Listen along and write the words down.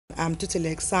I'm totally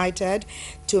excited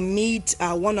to meet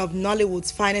one of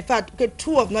Nollywood's finest, in fact, okay,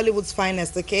 two of Nollywood's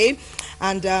finest, okay?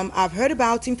 And I've heard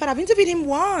about him. In fact, I've interviewed him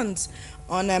once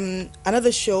on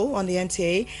another show on the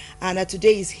NTA, and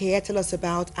today he's here to tell us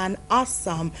about an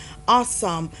awesome,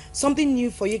 something new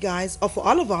for you guys, or for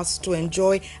all of us to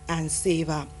enjoy and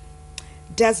savor.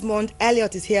 Desmond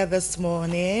Elliot is here this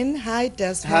morning. Hi,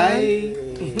 Desmond. Hi.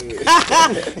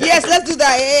 Yes, let's do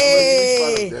that.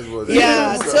 Hey.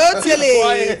 Yeah,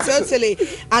 totally.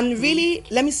 And really,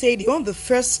 let me say, one of the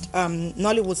first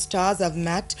Nollywood stars I've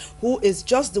met who is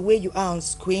just the way you are on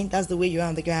screen, that's the way you are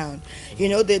on the ground. You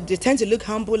know, they tend to look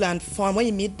humble and fun. When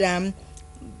you meet them,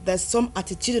 there's some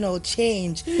attitudinal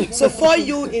change. So for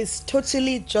you, it's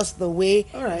totally just the way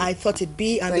I thought it'd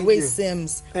be, and the way it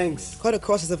seems. Thanks. Quite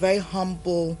across is a very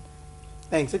humble.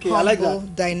 Thanks. Okay, Humble, I like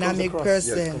that. dynamic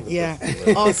person. Yeah.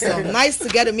 Awesome. Nice to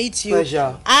get to meet you.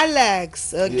 Pleasure.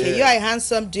 Alex. Okay, you're a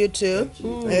handsome dude too.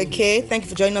 Thank Thank you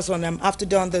for joining us on After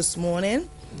Dawn this morning.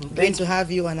 Great to have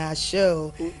you on our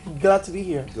show. Glad to be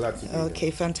here.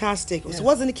 Okay, fantastic. So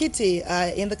what's in the kitty?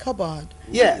 In the cupboard?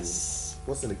 Yes.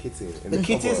 What's in the kitty? The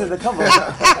kitty is in the cupboard.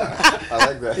 I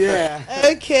like that. Yeah.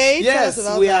 Okay. Yes,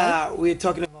 tell us about we're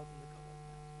talking about.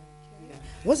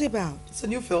 What's it about? It's a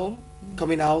new film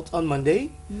coming out on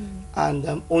Monday,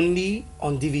 and only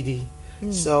on DVD.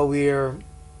 So we're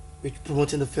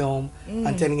promoting the film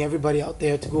and telling everybody out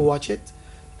there to go watch it,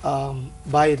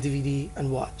 buy a DVD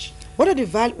and watch. What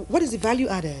is the value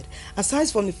added? Aside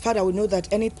from the fact that we know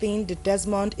that anything that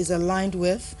Desmond is aligned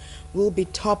with will be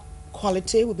top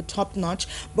quality, will be top notch,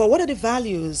 but what are the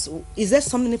values? Is there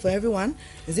something for everyone?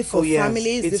 Is it for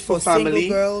families? Is it for single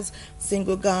girls,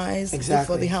 single guys? Exactly. Is it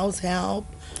for the house help?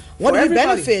 What are the everybody.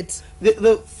 benefits?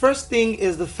 The first thing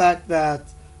is the fact that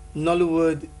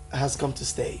Nollywood has come to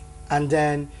stay, and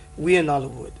then we are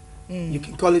Nollywood. You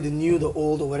can call it the new, the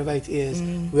old, or whatever it is.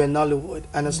 We are Nollywood,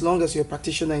 and as long as you're a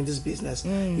practitioner in this business,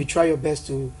 you try your best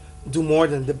to do more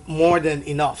than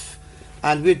enough,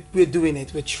 and we're doing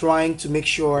it. We're trying to make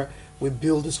sure we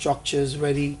build the structures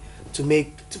ready to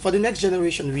make for the next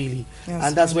generation, really.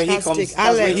 And that's where he comes. Alex,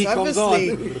 that's where he comes on.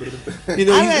 You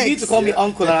know, Alex. you need to call me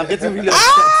uncle, and I'm getting really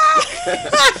upset.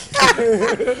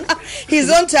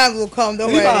 His own time will come,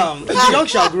 don't worry. The young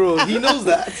shall grow. He knows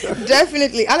that.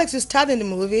 Definitely. Alex, you starred in the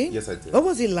movie. Yes, I did. What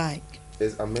was it like?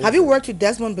 It's amazing. Have you worked with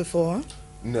Desmond before?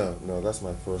 No, that's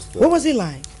my first. What was it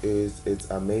like? It's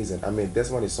amazing. I mean,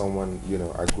 Desmond is someone, you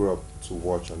know, I grew up to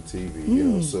watch on TV, you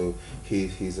know, so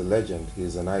he's a legend,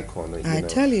 he's an icon. I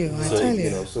tell you. You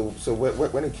know, so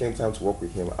when it came time to work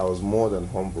with him, I was more than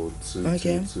humbled to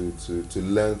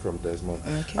learn from Desmond.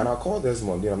 And I call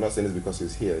Desmond, you know, I'm not saying this because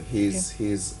he's here.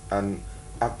 He's an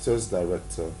actor's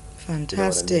director.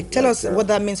 Fantastic. You know Tell us what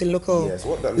that means in local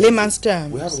layman's layman's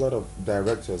terms. We have a lot of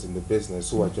directors in the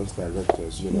business who are just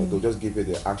directors, you know, they'll just give you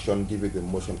the action, give you the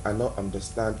emotion, and not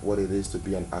understand what it is to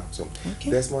be an actor.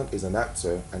 Desmond is an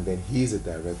actor, and then he's a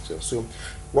director. So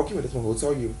working with Desmond will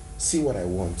tell you, see what I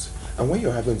want. And when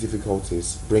you're having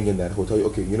difficulties bringing that, he'll tell you,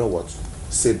 okay, you know what,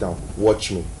 sit down,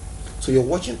 watch me. So you're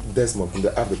watching Desmond from the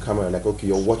camera, like, okay,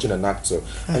 you're watching an actor,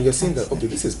 and you're saying that, okay,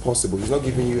 this is possible. He's not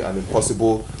giving you an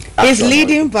impossible action. He's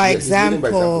leading by example. He's leading by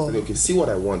example. So, okay, see what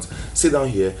I want. Sit down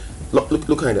here,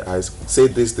 look her in the eyes, say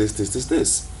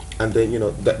this. And then, you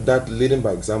know, that leading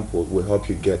by example will help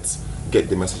you get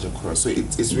the message across. So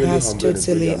it's really That's humbling.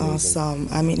 totally really awesome.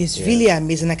 I mean, it's really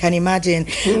amazing. I can imagine.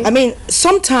 I mean,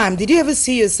 sometime, did you ever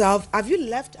see yourself, have you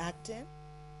left acting?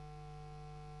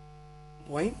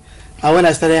 Point. And when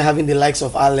I started having the likes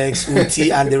of Alex,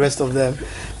 Uti, and the rest of them.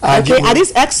 Okay, are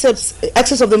these excerpts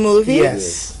of the movie?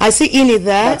 Yes. I see Ini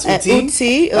there. That's Uti.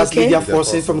 Uti. That's Okay. Lydia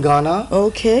Forsyth from Ghana.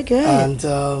 Okay, good. And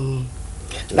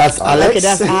that's Alex. Okay,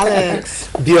 that's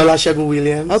Alex. Biola Shegun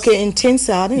Williams. Okay, in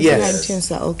Tinsa. I didn't see her in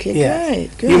Tinsa. Okay,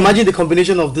 great. You imagine the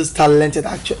combination of this talented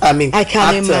actor. I can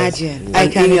actors, imagine. I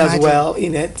can imagine. As well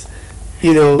in it.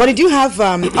 You know. But did you have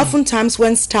oftentimes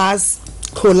when stars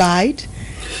collide?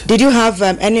 Did you have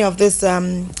any of this?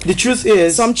 The truth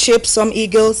is, some chips, some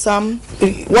eagles, some.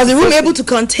 Was the room able to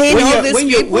contain all these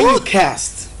people?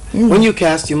 When you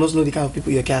cast, you must know the kind of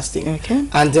people you're casting. Okay.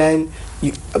 And then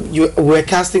you were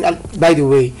casting. And by the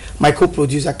way, my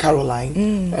co-producer Caroline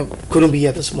couldn't be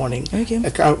here this morning. Okay.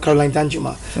 Caroline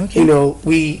Danjuma. Okay. You know,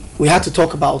 we had to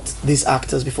talk about these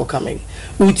actors before coming.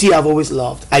 Uti, I've always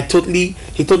loved. He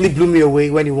totally blew me away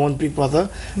when he won Big Brother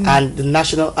and the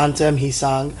national anthem he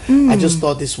sang. I just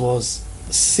thought this was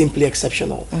simply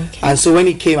exceptional. Okay. And so when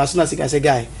he came, as soon as he came, I said,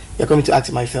 "Guy, you're coming to act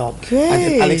in my film." Great. And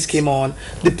then Alex came on.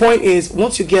 The point is,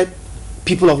 once you get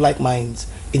people of like minds,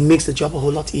 it makes the job a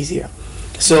whole lot easier.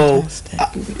 So,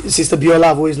 Sister Biola,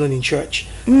 I've always known in church.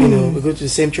 You know, we go to the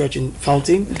same church in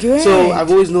Fountain. Great. So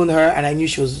I've always known her, and I knew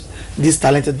she was this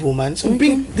talented woman. So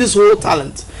bring this whole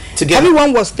talent together.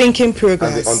 Everyone was thinking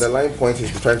progress. And the underlying point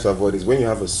is trying to avoid is when you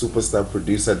have a superstar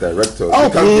producer director. Oh,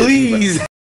 please.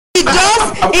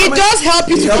 It does help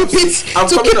you to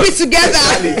keep it together.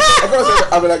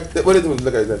 I'm like, what did you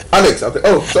look at that? Alex, I'm like,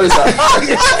 oh, sorry, sir.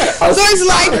 So it's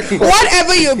like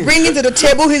whatever you're bringing to the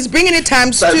table, he's bringing it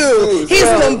times two. He's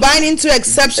combining two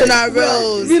exceptional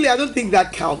roles. Really, I don't think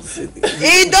that counts. It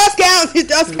does count. It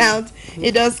does count.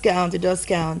 It does count. It does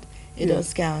count. It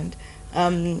does count.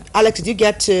 Alex, did you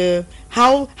get to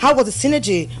how was the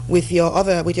synergy with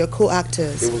your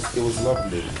co-actors? It was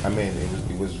lovely. I mean,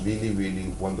 it was really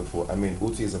wonderful. I mean,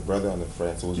 Uti is a brother and a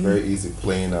friend, so it was very easy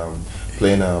playing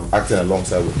acting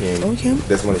alongside with him. Okay.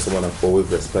 Desmond is someone I've always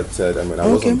respected. I mean, I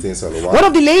was on things a lot. One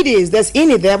of the ladies, there's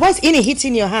Ini there. What's Ini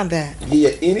hitting your hand there? Yeah,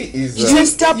 Ini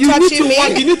is. Stop touching me.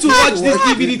 You need to watch this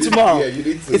DVD tomorrow. Yeah, you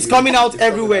need to. It's coming out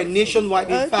everywhere, nationwide.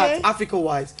 In fact,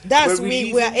 Africa-wise. That's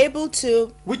we are able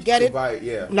to get it.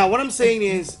 Yeah. Now, what I'm saying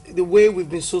is the way we've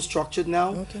been so structured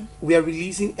now. We are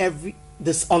releasing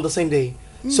this on the same day.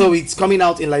 So it's coming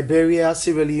out in Liberia,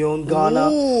 Sierra Leone, Ghana,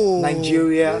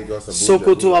 Nigeria,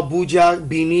 Sokoto, Abuja,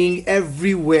 Benin,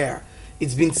 everywhere.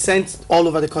 It's been sent all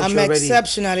over the country already. I'm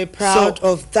exceptionally proud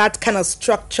of that kind of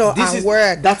structure and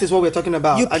work. That is what we're talking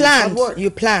about. You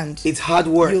planned. It's hard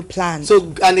work. You planned.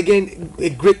 So, and again,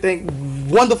 a great thing,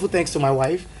 wonderful thanks to my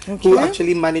wife, who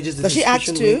actually manages the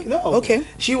distribution. Does she act too? No. Okay.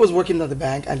 She was working at the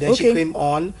bank, and then she came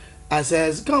on and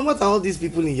says, "Come, what are all these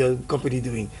people in your company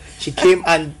doing?" She came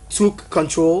and took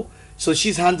control. So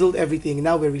she's handled everything.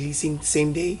 Now we're releasing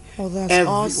same day. Oh, that's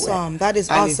awesome. That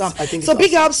is awesome. I think so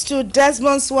big ups to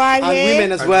Desmond's wife and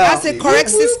women as well. That's a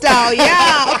correct sister.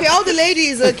 Yeah. Okay, all the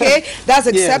ladies. Okay, that's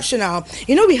exceptional.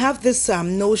 You know, we have this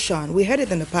notion. We heard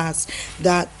it in the past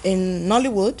that in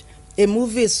Nollywood, a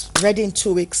movie is ready in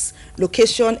 2 weeks.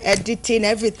 Location, editing,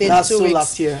 everything. That's 2 so weeks.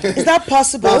 Last year. Is that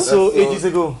possible? That's so ages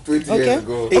ago. 20 years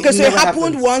ago. Okay, so it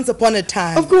happened once upon a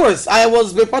time. Of course, I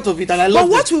was a part of it, and I loved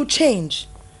it. But what will change?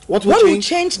 What will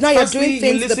change now? You're doing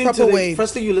things the proper way.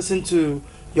 Firstly, you listen to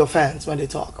your fans when they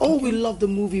talk. Oh, we love the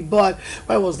movie, but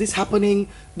why was this happening?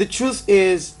 The truth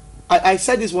is, I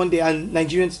said this one day, and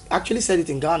Nigerians actually said it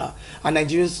in Ghana,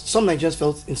 and some Nigerians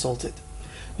felt insulted.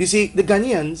 You see, the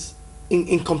Ghanaians,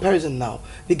 in comparison now,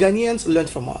 the Ghanaians learned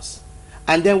from us.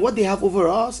 And then what they have over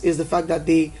us is the fact that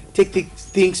they take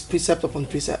things precept upon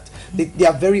precept. They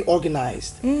are very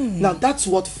organized. Now, that's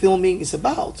what filming is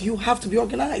about. You have to be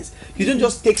organized. You don't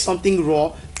just take something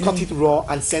raw, cut it raw,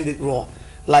 and send it raw.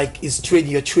 Like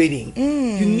you're trading.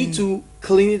 You need to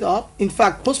clean it up. In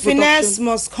fact, post-production... Finesse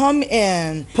must come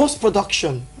in.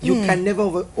 Post-production, you can never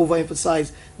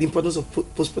overemphasize the importance of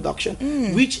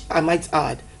post-production, which I might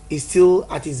add is still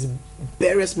at its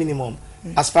barest minimum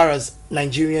as far as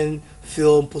Nigerian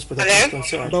film post-production is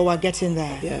concerned. But we're getting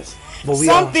there. Yes. But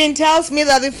Something tells me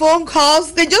that the phone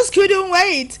calls, they just couldn't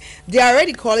wait. They're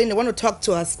already calling. They want to talk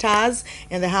to our stars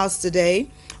in the house today.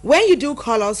 When you do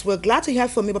call us, we're glad to hear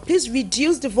from you, but please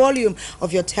reduce the volume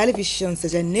of your televisions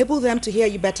to enable them to hear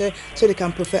you better so they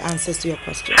can prefer answers to your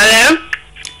questions. Hello?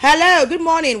 Hello, good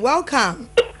morning. Welcome.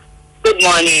 Good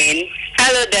morning.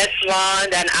 Hello,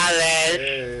 Desmond and Alex.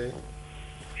 Hey.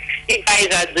 You guys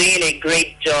are doing a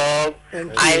great job.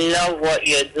 I love what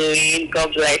you're doing.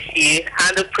 God bless you.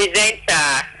 And the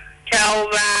presenter,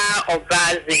 Thelma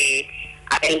Obazi,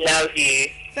 I love you.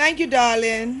 Thank you,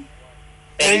 darling.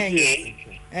 Thank you.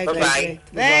 Bye-bye.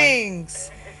 Thanks.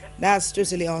 That's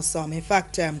totally awesome. In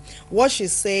fact, what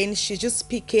she's saying, she's just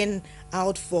speaking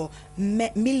out for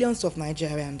millions of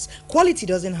Nigerians. Quality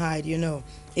doesn't hide, you know.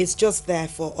 It's just there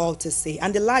for all to see.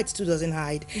 And the light too doesn't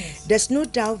hide. Yes. There's no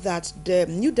doubt that the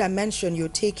new dimension you're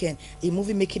taking in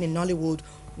movie making in Nollywood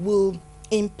will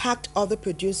impact other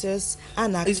producers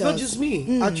and actors. It's not just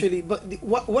me, actually. But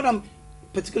what I'm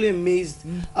particularly amazed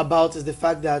about is the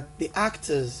fact that the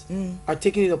actors are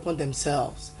taking it upon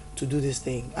themselves to do this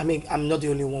thing. I mean, I'm not the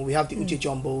only one. We have the Uche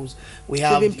Jumbos. We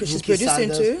have she's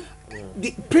producing Sanders. Too?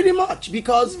 Pretty much,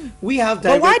 because we have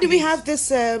But why do we have this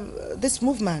this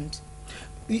movement?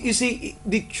 You see,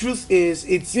 the truth is,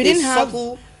 you didn't have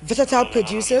versatile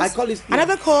producers. I call it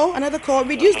another call.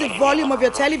 Reduce the volume of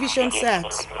your television set.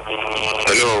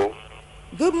 Hello.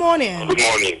 Good morning. Good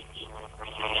morning.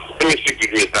 Let me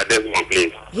speak with Mr. Desmond,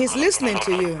 please. He's listening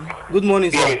to you. Good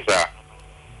morning, sir. Good morning, sir.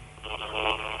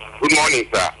 Good morning,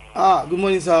 sir. Good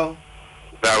morning, sir.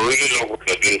 I really love what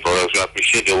you're doing for us. We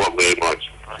appreciate your work very much.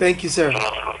 Thank you, sir.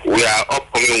 We are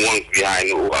upcoming ones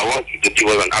behind. I want you to give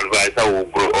us an advice how we'll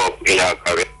grow up in our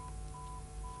career.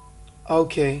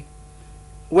 Okay.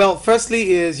 Well,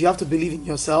 firstly is you have to believe in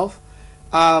yourself.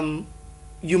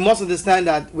 You must understand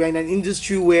that we're in an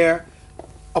industry where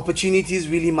opportunities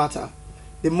really matter.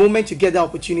 The moment you get the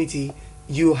opportunity,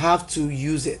 you have to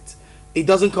use it. It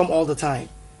doesn't come all the time.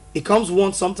 It comes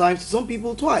once, sometimes, to some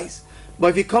people twice. But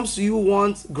if it comes to you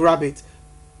once, grab it.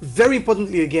 Very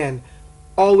importantly, again,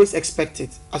 always expect it.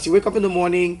 As you wake up in the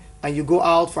morning and you go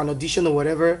out for an audition or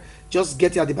whatever, just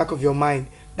get it at the back of your mind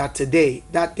that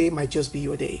that day might just be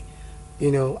your day.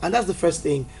 You know, and that's the first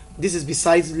thing. This is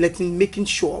besides making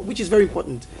sure, which is very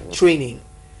important, training.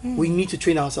 We need to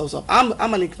train ourselves up.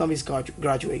 I'm an economics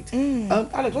graduate.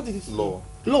 Alex, what did you say? Law.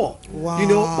 Wow. You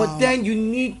know, but then you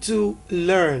need to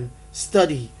learn,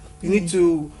 study. You need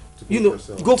to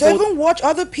go to even watch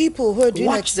other people who are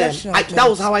doing exceptional them. That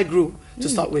was how I grew to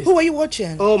start with. Who are you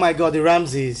watching? Oh my God, the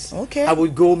Ramses. Okay. I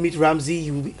would go meet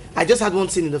Ramsey. I just had one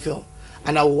scene in the film,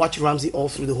 and I would watch Ramsey all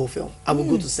through the whole film. I would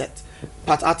go to set.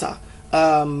 Pat Atta,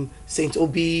 Saint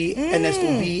Obi, Ernest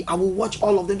Obi. I will watch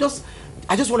all of them.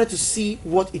 I just wanted to see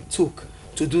what it took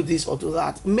to do this or do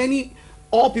that.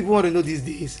 All people want to know these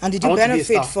days. And did you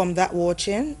benefit from that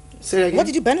watching? Say that again? What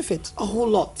did you benefit? A whole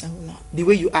lot. The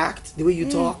way you act, the way you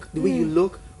talk, the way you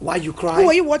look, why you cry. Who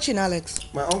are you watching, Alex?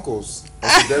 My uncles.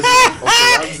 Uncle Desmond, Uncle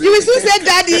Ramsey. You will still say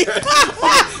daddy.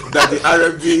 Daddy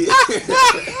R&B.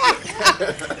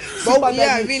 But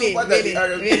yeah, really.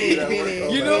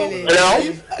 You know,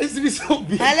 Hello? I used to be so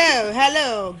big.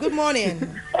 Hello. Good morning.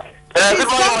 Good Please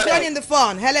stop morning. joining the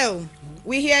phone. Hello.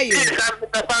 We hear you.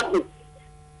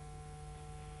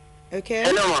 Okay.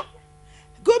 Hello, ma.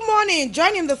 Good morning.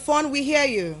 Join in the phone. We hear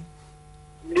you.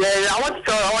 Yeah, I want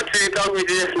to talk with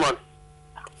you this month.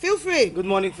 Feel free. Good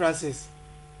morning, Francis.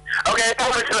 Okay,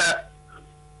 sir.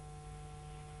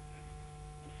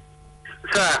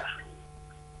 Sir,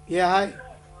 Yeah, hi.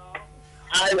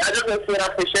 I just want to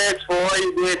appreciate for all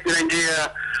you do in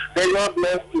Nigeria. May God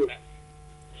bless you.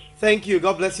 Thank you.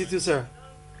 God bless you too, sir.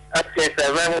 Okay,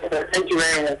 sir. Very much, sir. Thank you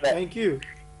very much, sir. Thank you.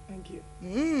 Thank you.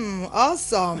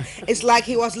 Awesome. It's like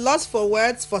he was lost for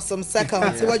words for some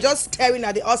seconds. He was just staring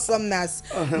at the awesomeness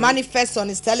manifest on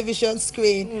his television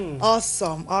screen.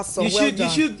 Awesome. You should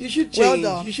change. Well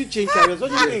done. You should change careers. What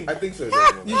do you think? I think so.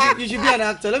 You should be an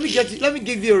actor. Let me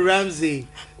give you a Ramsey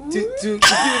to give you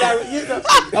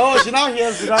that. Oh, she now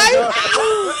hears it.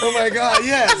 Oh my God,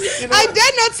 yes. You know, I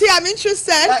dare not say I'm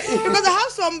interested because I have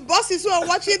some bosses who are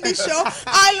watching this show.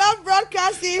 I love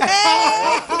broadcasting.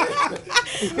 Hey!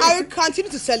 I will continue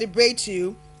to celebrate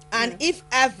you. And if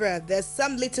ever there's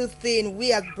some little thing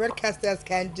we as broadcasters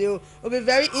can do, we'll be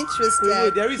very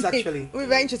interested. there is actually. We'll be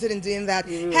very interested in doing that.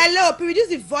 Hello, please reduce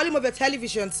the volume of your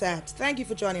television set. Thank you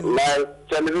for joining me. My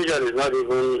television is not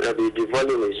even, the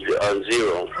volume is on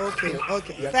zero.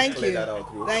 Okay. Thank you.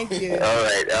 Thank you. All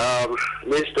right.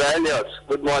 Mr. Elliot,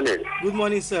 good morning. Good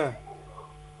morning, sir.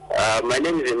 My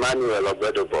name is Emmanuel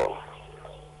Obedobo.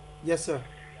 Yes, sir.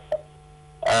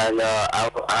 And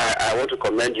I want to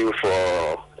commend you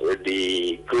for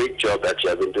the great job that you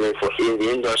have been doing in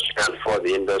the industry and for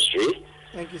the industry.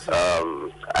 Thank you, sir.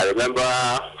 I remember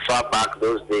far back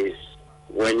those days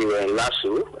when you were in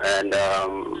LASU, and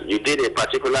you did a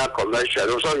particular commercial.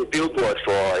 It was on a billboard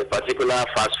for a particular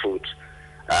fast food,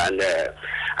 and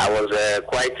I was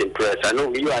quite impressed. I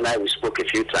know you and we spoke a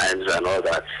few times and all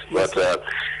that, Yes, but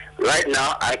right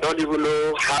now, I don't even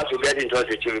know how to get in touch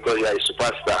with you because you are a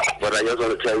superstar. But I just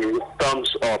want to tell you,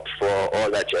 thumbs up for all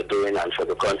that you're doing and for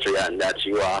the country, and that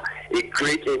you are a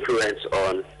great influence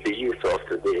on the youth of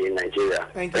today in Nigeria.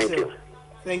 Thank you, sir.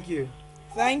 Thank you.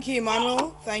 Thank you,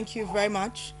 Emmanuel. Thank you very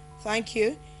much. Thank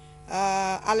you.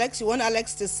 Alex, you want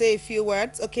Alex to say a few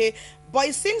words? Okay. But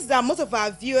it seems that most of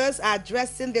our viewers are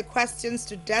addressing their questions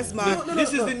to Desmond.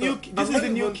 This is the new kid on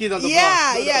the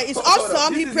block. Yeah, it's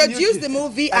awesome. He produced the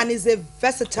movie and is a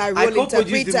versatile role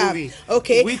interpreter.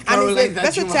 Okay, and is a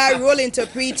versatile role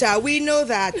interpreter. We know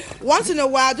that. Once in a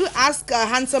while, do ask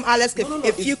handsome Alex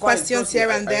a few questions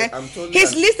here and there.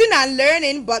 He's listening and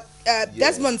learning, but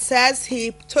Desmond says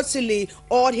he totally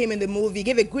awed him in the movie,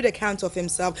 gave a good account of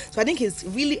himself. So I think he's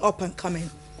really up and coming.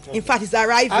 In fact, he's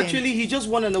arriving. Actually, he just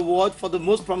won an award for the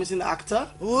most promising actor.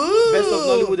 Ooh. Best of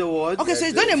Nollywood Award. Okay, so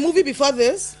he's done a movie before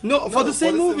this? No, for the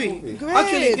same movie. Great.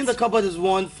 Actually, In the Cupboard has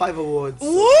won 5 awards.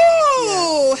 Woo!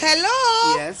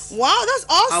 Hello! Yes. Wow, that's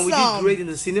awesome. And we did great in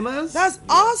the cinemas. That's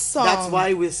awesome. That's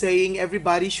why we're saying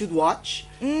everybody should watch.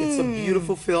 It's a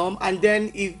beautiful film. And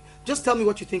then just tell me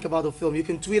what you think about the film. You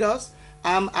can tweet us.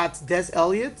 I'm at Des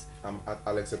Elliot. I'm at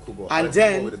Alex Ekubo. And Alex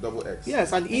then Ekubo with a double X.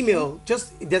 Yes, and email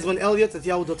just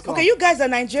DesmondElliot@yahoo.com. Okay, you guys are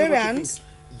Nigerians.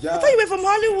 Yeah. I thought you were from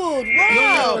Hollywood.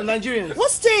 Wow. No, Nigerians.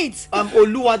 What state?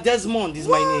 Oluwa Desmond is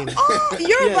my name. Oh,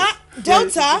 Yoruba. Yes.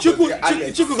 Delta? Igbo.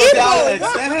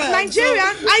 Nigerian?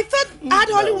 I thought I had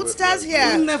Hollywood stars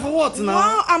here. Never what now?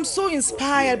 Wow, I'm so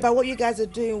inspired by what you guys are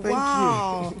doing. Thank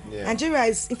wow. you. Nigeria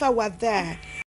is, in fact, we're there.